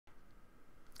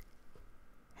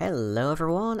Hello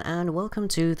everyone, and welcome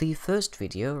to the first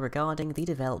video regarding the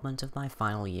development of my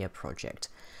final year project.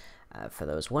 For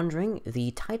those wondering, the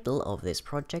title of this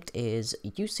project is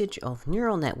Usage of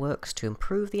Neural Networks to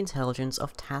Improve the Intelligence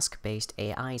of Task-Based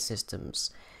AI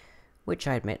Systems, which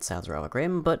I admit sounds rather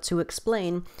grim, but to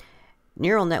explain,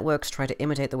 neural networks try to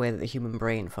imitate the way that the human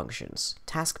brain functions.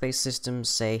 Task-based systems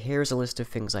say, here's a list of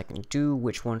things I can do,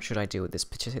 which one should I do at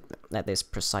this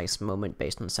precise moment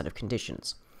based on a set of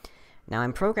conditions. Now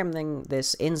I'm programming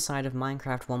this inside of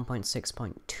Minecraft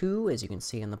 1.6.2, as you can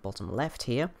see in the bottom left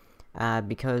here,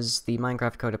 because the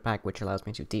Minecraft coder pack, which allows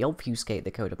me to deobfuscate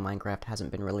the code of Minecraft,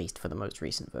 hasn't been released for the most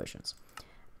recent versions.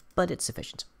 But it's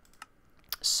sufficient.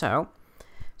 So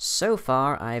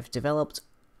far I've developed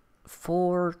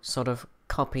 4 sort of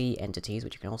copy entities,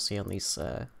 which you can all see on these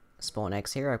spawn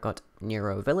eggs here. I've got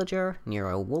Neuro Villager,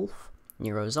 Neuro Wolf,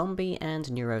 Neuro Zombie,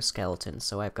 and Neuro Skeleton.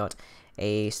 So I've got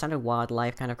a standard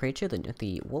wildlife kind of creature,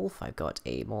 the wolf. I've got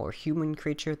a more human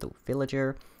creature, the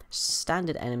villager,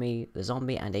 standard enemy, the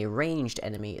zombie, and a ranged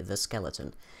enemy, the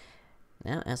skeleton.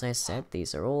 Now, as I said,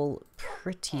 these are all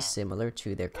pretty similar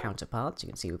to their counterparts. You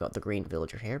can see we've got the green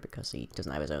villager here because he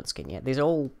doesn't have his own skin yet. These are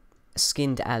all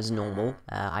skinned as normal.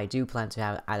 I do plan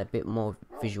to add a bit more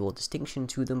visual distinction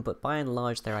to them, but by and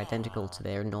large they're identical to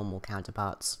their normal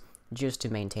counterparts, just to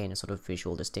maintain a sort of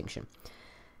visual distinction.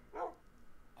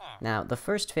 Now, the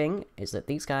first thing is that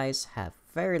these guys have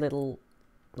very little,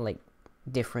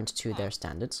 different to their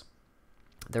standards.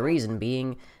 The reason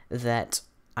being that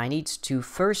I need to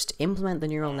first implement the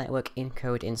neural network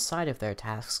encode inside of their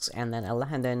tasks, and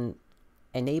then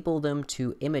enable them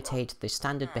to imitate the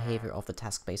standard behavior of the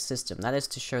task-based system. That is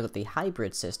to show that the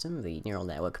hybrid system, the neural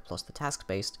network plus the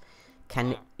task-based,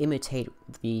 can imitate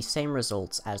the same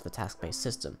results as the task-based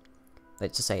system.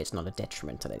 That's to say, it's not a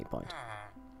detriment at any point.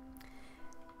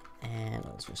 And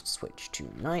let's just switch to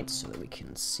night so that we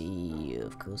can see,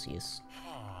 of course, yes.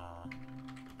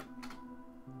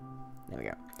 There we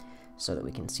go. So that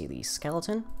we can see the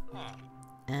skeleton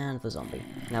and the zombie.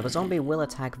 Now, the zombie will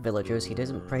attack villagers. He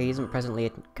isn't presently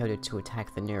encoded to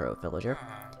attack the Neuro Villager.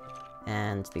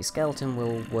 And the skeleton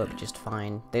will work just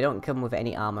fine. They don't come with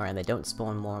any armor, and they don't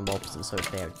spawn more mobs, and so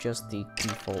they are just the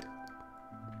default.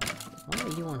 Why are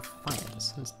you on fire? The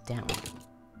sun's down.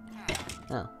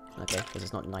 Oh. Okay, because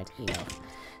it's not night enough.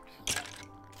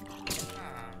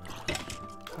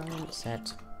 Time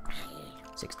set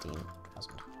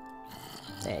 16,000.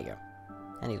 There you go.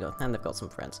 And they've got some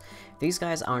friends. These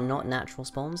guys are not natural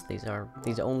spawns.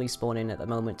 These only spawn in at the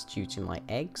moment due to my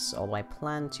eggs. Although I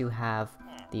plan to have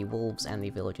the wolves and the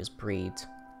villagers breed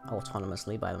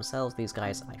autonomously by themselves. These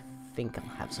guys, I think,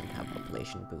 I'll have some kind of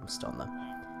population boost on them.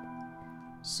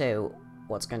 So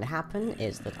what's going to happen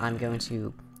is that I'm going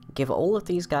to give all of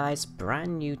these guys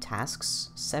brand new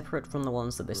tasks, separate from the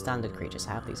ones that the standard creatures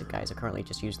have. These guys are currently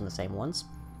just using the same ones.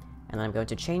 And I'm going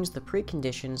to change the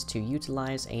preconditions to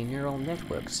utilize a neural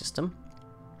network system,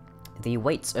 the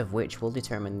weights of which will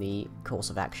determine the course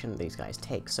of action these guys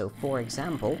take. So, for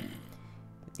example,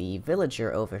 the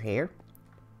villager over here,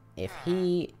 if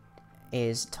he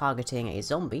is targeting a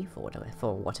zombie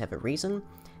for whatever reason,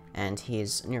 and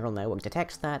his neural network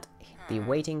detects that, the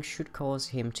weighting should cause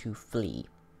him to flee.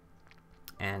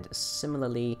 And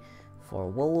similarly, for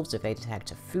wolves, if they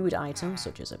detect a food item,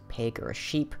 such as a pig or a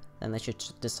sheep, then they should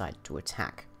decide to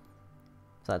attack.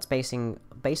 So that's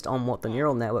based on what the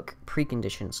neural network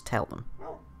preconditions tell them.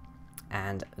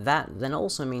 And that then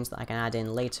also means that I can add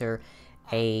in later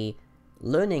a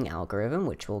learning algorithm,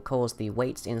 which will cause the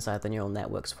weights inside the neural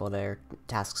networks for their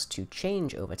tasks to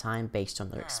change over time based on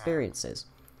their experiences.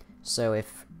 So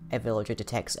if a villager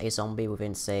detects a zombie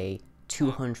within, say,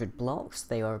 200 blocks,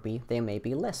 they may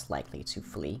be less likely to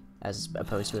flee, as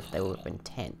opposed to if they were within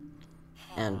 10.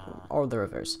 Or the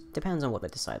reverse. Depends on what they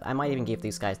decide. I might even give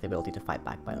these guys the ability to fight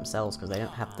back by themselves, because they don't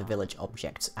have the village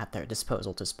objects at their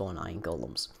disposal to spawn iron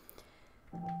golems.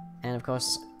 And of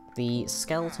course, the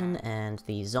skeleton and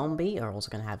the zombie are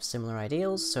also going to have similar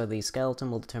ideals, so the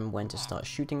skeleton will determine when to start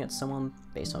shooting at someone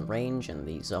based on range, and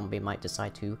the zombie might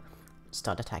decide to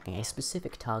start attacking a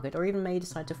specific target, or even may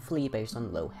decide to flee based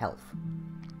on low health.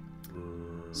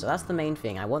 So that's the main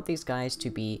thing. I want these guys to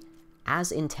be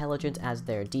as intelligent as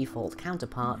their default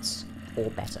counterparts, or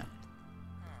better.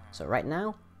 So right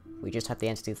now, we just have the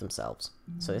entities themselves.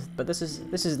 But this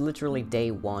is literally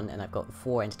day 1, and I've got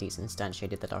 4 entities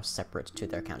instantiated that are separate to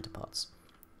their counterparts.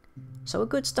 So a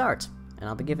good start, and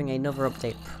I'll be giving another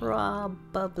update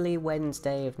probably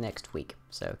Wednesday of next week,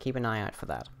 so keep an eye out for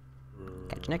that.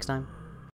 Catch you next time.